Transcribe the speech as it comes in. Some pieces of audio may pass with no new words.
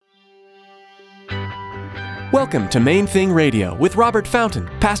Welcome to Main Thing Radio with Robert Fountain,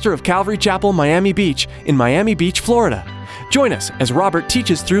 pastor of Calvary Chapel, Miami Beach, in Miami Beach, Florida. Join us as Robert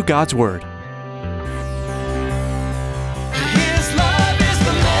teaches through God's Word.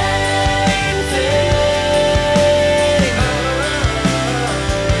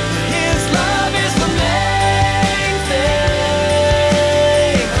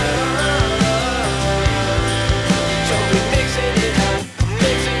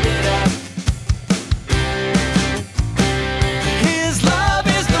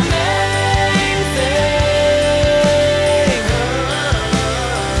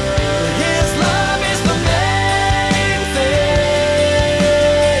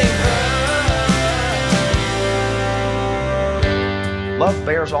 Love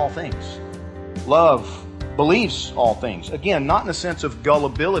bears all things. Love believes all things. Again, not in the sense of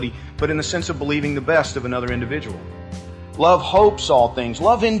gullibility, but in the sense of believing the best of another individual. Love hopes all things.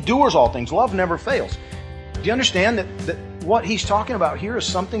 Love endures all things. Love never fails. Do you understand that what he's talking about here is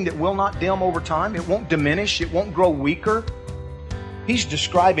something that will not dim over time? It won't diminish. It won't grow weaker. He's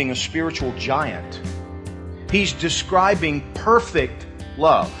describing a spiritual giant. He's describing perfect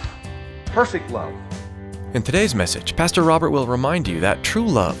love. Perfect love. In today's message, Pastor Robert will remind you that true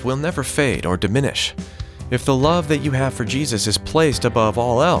love will never fade or diminish. If the love that you have for Jesus is placed above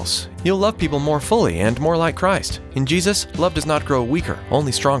all else, you'll love people more fully and more like Christ. In Jesus, love does not grow weaker,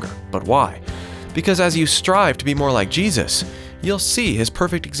 only stronger. But why? Because as you strive to be more like Jesus, you'll see His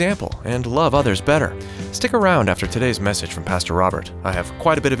perfect example and love others better. Stick around after today's message from Pastor Robert. I have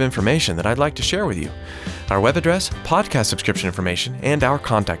quite a bit of information that I'd like to share with you. Our web address, podcast subscription information, and our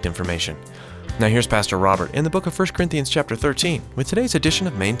contact information. Now here's Pastor Robert in the book of 1 Corinthians chapter 13 with today's edition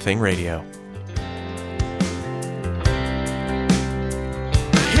of Main Thing Radio.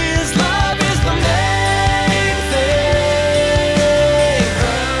 His love is the main thing.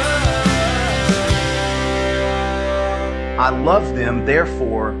 I love them,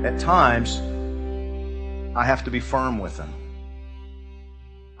 therefore, at times, I have to be firm with them.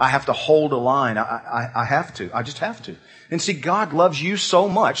 I have to hold a line. I have to. I just have to. And see, God loves you so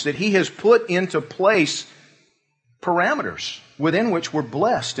much that He has put into place parameters within which we're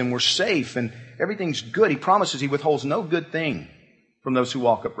blessed and we're safe and everything's good. He promises He withholds no good thing from those who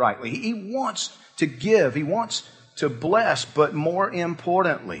walk uprightly. He wants to give. He wants to bless. But more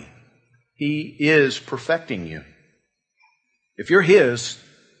importantly, He is perfecting you. If you're His,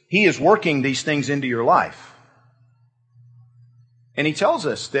 He is working these things into your life. And He tells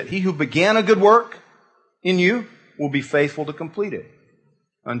us that He who began a good work in you will be faithful to complete it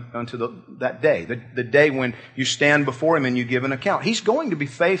unto that day, the day when you stand before Him and you give an account. He's going to be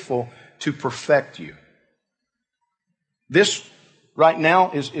faithful to perfect you. This right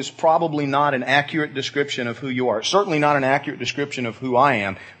now is probably not an accurate description of who you are. It's certainly not an accurate description of who I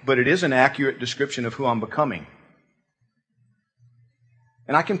am, but it is an accurate description of who I'm becoming.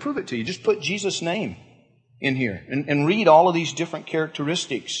 And I can prove it to you. Just put Jesus' name in here and read all of these different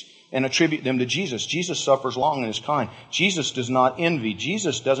characteristics and attribute them to Jesus. Jesus suffers long and is kind. Jesus does not envy.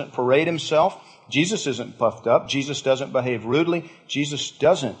 Jesus doesn't parade Himself. Jesus isn't puffed up. Jesus doesn't behave rudely. Jesus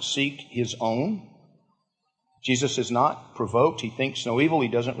doesn't seek His own. Jesus is not provoked. He thinks no evil. He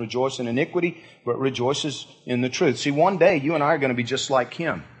doesn't rejoice in iniquity, but rejoices in the truth. See, one day you and I are going to be just like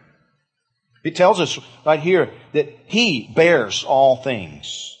Him. It tells us right here that He bears all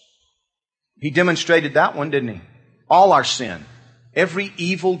things. He demonstrated that one, didn't He? All our sin. Every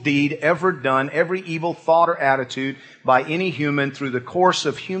evil deed ever done, every evil thought or attitude by any human through the course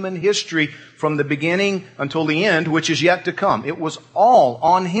of human history from the beginning until the end, which is yet to come. It was all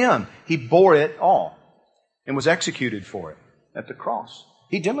on Him. He bore it all and was executed for it at the cross.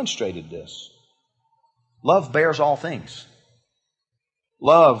 He demonstrated this. Love bears all things.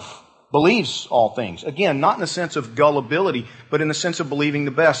 Love believes all things. Again, not in the sense of gullibility, but in the sense of believing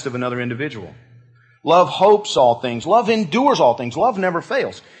the best of another individual. Love hopes all things. Love endures all things. Love never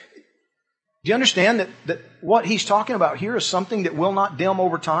fails. Do you understand that what he's talking about here is something that will not dim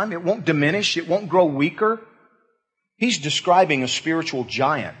over time? It won't diminish. It won't grow weaker. He's describing a spiritual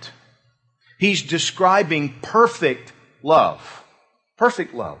giant. He's describing perfect love.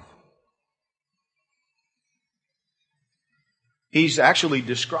 Perfect love. He's actually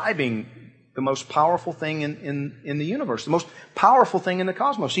describing the most powerful thing in the universe, the most powerful thing in the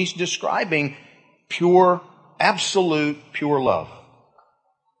cosmos. He's describing pure, absolute, pure love.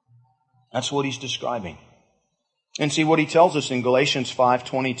 That's what he's describing. And see, what he tells us in Galatians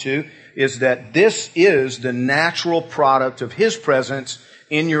 5:22 is that this is the natural product of His presence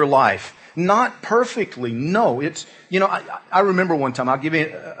in your life. Not perfectly, no. It's, I remember one time, I'll give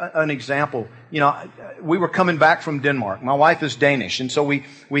you an example. we were coming back from Denmark. My wife is Danish, and so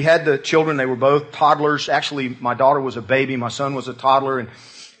we had the children. They were both toddlers. Actually, my daughter was a baby. My son was a toddler,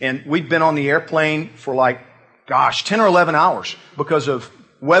 and we'd been on the airplane for 10 or 11 hours because of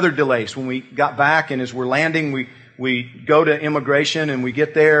weather delays. When we got back, and as we're landing, we go to immigration, and we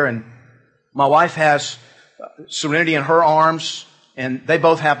get there, and my wife has Serenity in her arms, and they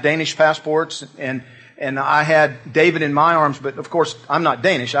both have Danish passports, and I had David in my arms, but of course I'm not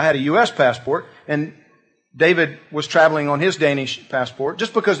Danish. I had a U.S. passport, and David was traveling on his Danish passport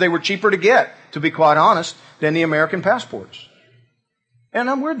just because they were cheaper to get, to be quite honest, than the American passports.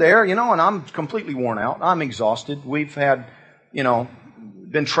 And we're there, and I'm completely worn out. I'm exhausted. We've had,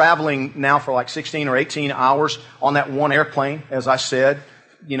 been traveling now for 16 or 18 hours on that one airplane, as I said,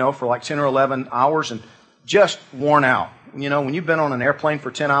 for 10 or 11 hours, and just worn out. When you've been on an airplane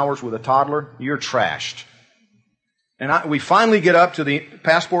for 10 hours with a toddler, you're trashed. And we finally get up to the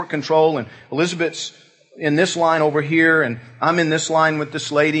passport control, and Elizabeth's in this line over here, and I'm in this line with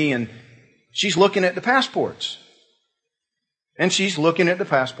this lady, and she's looking at the passports. And she's looking at the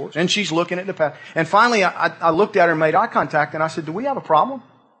passports, and she's looking at the passports. And finally, I looked at her and made eye contact, and I said, "Do we have a problem?"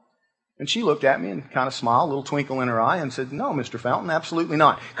 And she looked at me and kind of smiled, a little twinkle in her eye, and said, "No, Mr. Fountain, absolutely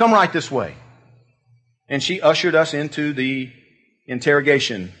not. Come right this way." And she ushered us into the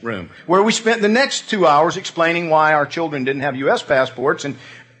interrogation room, where we spent the next 2 hours explaining why our children didn't have U.S. passports and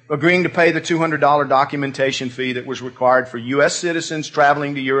agreeing to pay the $200 documentation fee that was required for U.S. citizens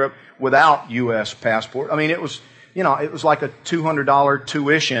traveling to Europe without U.S. passport. I mean, it was like a $200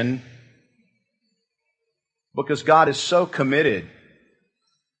 tuition, because God is so committed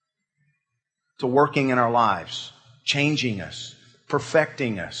to working in our lives, changing us,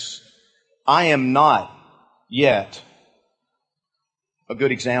 perfecting us. I am not yet a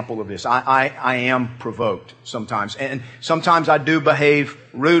good example of this. I am provoked sometimes. And sometimes I do behave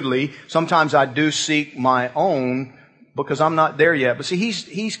rudely. Sometimes I do seek my own because I'm not there yet. But see,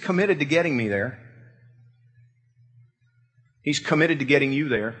 He's committed to getting me there. He's committed to getting you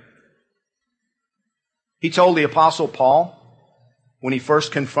there. He told the Apostle Paul, when he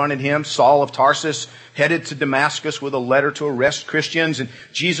first confronted him, Saul of Tarsus, headed to Damascus with a letter to arrest Christians, and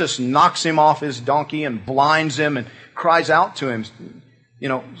Jesus knocks him off his donkey and blinds him and cries out to him,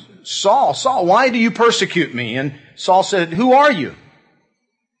 "Saul, Saul, why do you persecute me?" And Saul said, "Who are you?"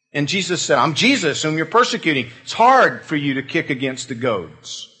 And Jesus said, "I'm Jesus whom you're persecuting. It's hard for you to kick against the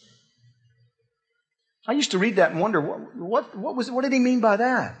goads." I used to read that and wonder, what did he mean by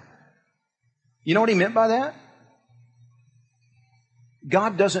that? You know what he meant by that?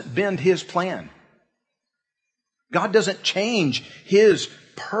 God doesn't bend His plan. God doesn't change His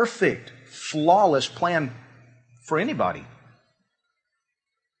perfect, flawless plan for anybody.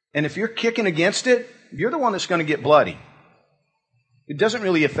 And if you're kicking against it, you're the one that's going to get bloody. It doesn't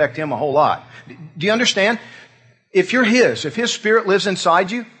really affect Him a whole lot. Do you understand? If you're His, if His Spirit lives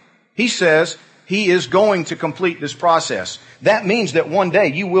inside you, He says He is going to complete this process. That means that one day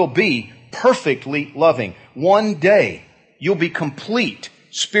you will be perfectly loving. One day you'll be complete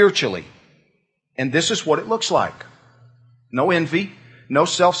spiritually. And this is what it looks like. No envy, no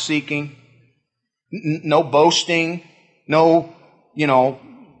self-seeking, no boasting, no,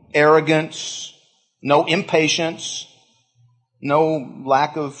 arrogance, no impatience, no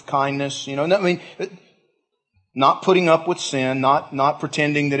lack of kindness, not putting up with sin, not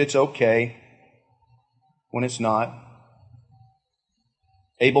pretending that it's okay when it's not.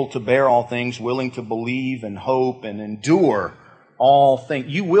 Able to bear all things, willing to believe and hope and endure all things.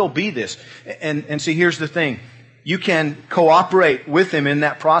 You will be this. And see, here's the thing. You can cooperate with Him in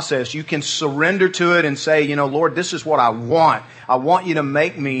that process. You can surrender to it and say, Lord, this is what I want. I want You to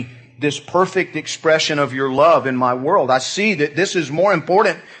make me this perfect expression of Your love in my world. I see that this is more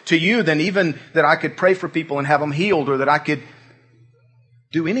important to You than even that I could pray for people and have them healed, or that I could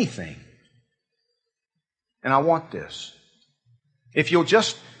do anything. And I want this. If you'll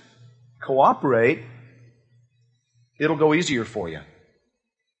just cooperate, it'll go easier for you.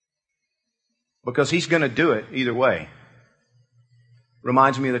 Because He's going to do it either way.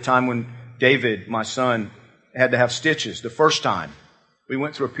 Reminds me of the time when David, my son, had to have stitches the first time. We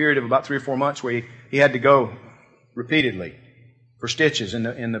went through a period of about 3 or 4 months where he had to go repeatedly for stitches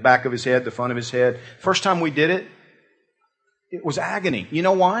in the back of his head, the front of his head. First time we did it, it was agony. You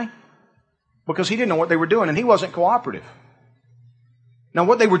know why? Because he didn't know what they were doing, and he wasn't cooperative. Now,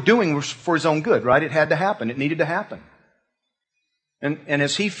 what they were doing was for his own good, right? It had to happen. It needed to happen. And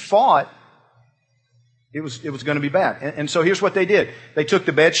as he fought, it was going to be bad. And so here's what they did. They took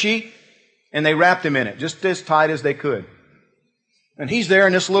the bed sheet and they wrapped him in it, just as tight as they could. And he's there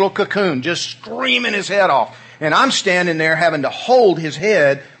in this little cocoon, just screaming his head off. And I'm standing there having to hold his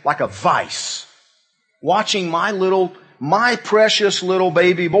head like a vice, watching my precious little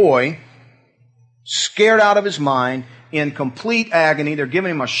baby boy scared out of his mind, in complete agony. They're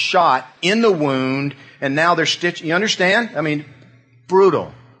giving him a shot in the wound, and now they're stitching. You understand? I mean,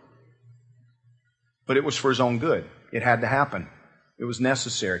 brutal. But it was for his own good. It had to happen. It was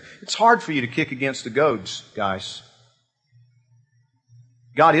necessary. It's hard for you to kick against the goads, guys.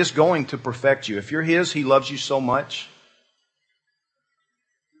 God is going to perfect you. If you're His, He loves you so much.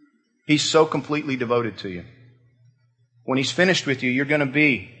 He's so completely devoted to you. When He's finished with you, you're going to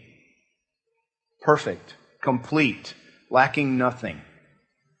be perfect, complete, lacking nothing,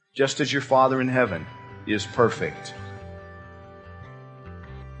 just as your Father in heaven is perfect.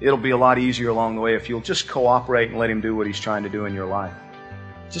 It'll be a lot easier along the way if you'll just cooperate and let Him do what He's trying to do in your life.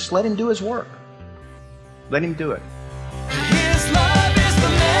 Just let Him do His work. Let Him do it. His love is the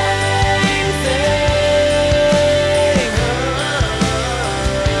main thing.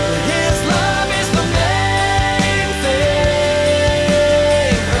 His love is the main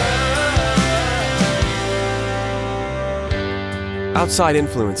thing. Outside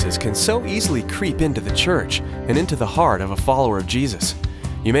influences can so easily creep into the church and into the heart of a follower of Jesus.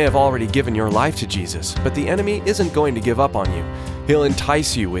 You may have already given your life to Jesus, but the enemy isn't going to give up on you. He'll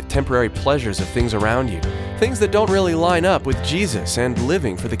entice you with temporary pleasures of things around you, things that don't really line up with Jesus and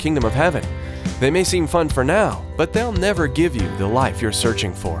living for the kingdom of heaven. They may seem fun for now, but they'll never give you the life you're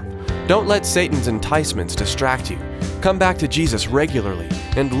searching for. Don't let Satan's enticements distract you. Come back to Jesus regularly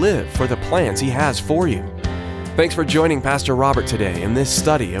and live for the plans He has for you. Thanks for joining Pastor Robert today in this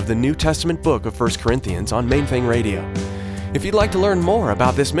study of the New Testament book of 1 Corinthians on Main Thing Radio. If you'd like to learn more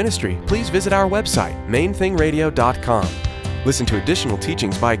about this ministry, please visit our website, mainthingradio.com. Listen to additional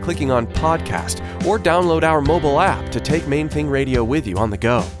teachings by clicking on Podcast or download our mobile app to take Main Thing Radio with you on the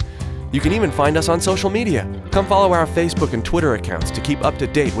go. You can even find us on social media. Come follow our Facebook and Twitter accounts to keep up to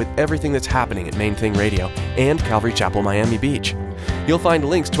date with everything that's happening at Main Thing Radio and Calvary Chapel, Miami Beach. You'll find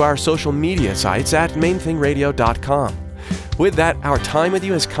links to our social media sites at mainthingradio.com. With that, our time with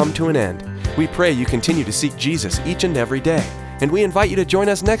you has come to an end. We pray you continue to seek Jesus each and every day, and we invite you to join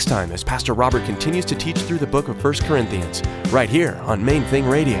us next time as Pastor Robert continues to teach through the book of 1 Corinthians, right here on Main Thing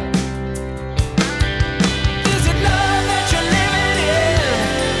Radio.